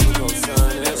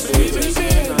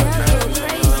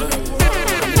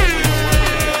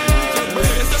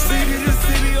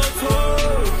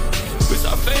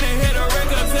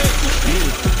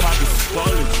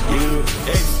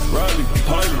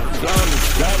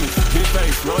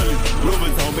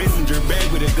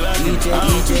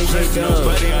trust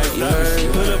nobody, I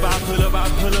stop. Pull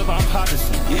up, I'm poppin'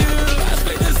 shit. Yeah, I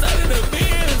spent the side of the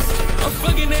Benz. I'm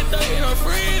fucking that thug and her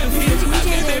friends. Yeah, I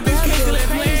get that bitch cancel that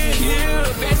plan. Yeah,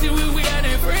 fashion we out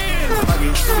in friends. I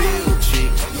get still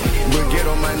cheap, but get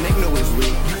on my neck, no it's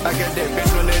weak. I got that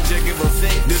bitch on that jacket for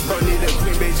sick. This bro need a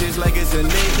queen bitch just like it's a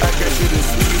nick. I got you the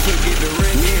sweet, you should get the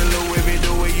ring. Me and Lil Wavy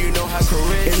the way you know how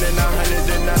correct.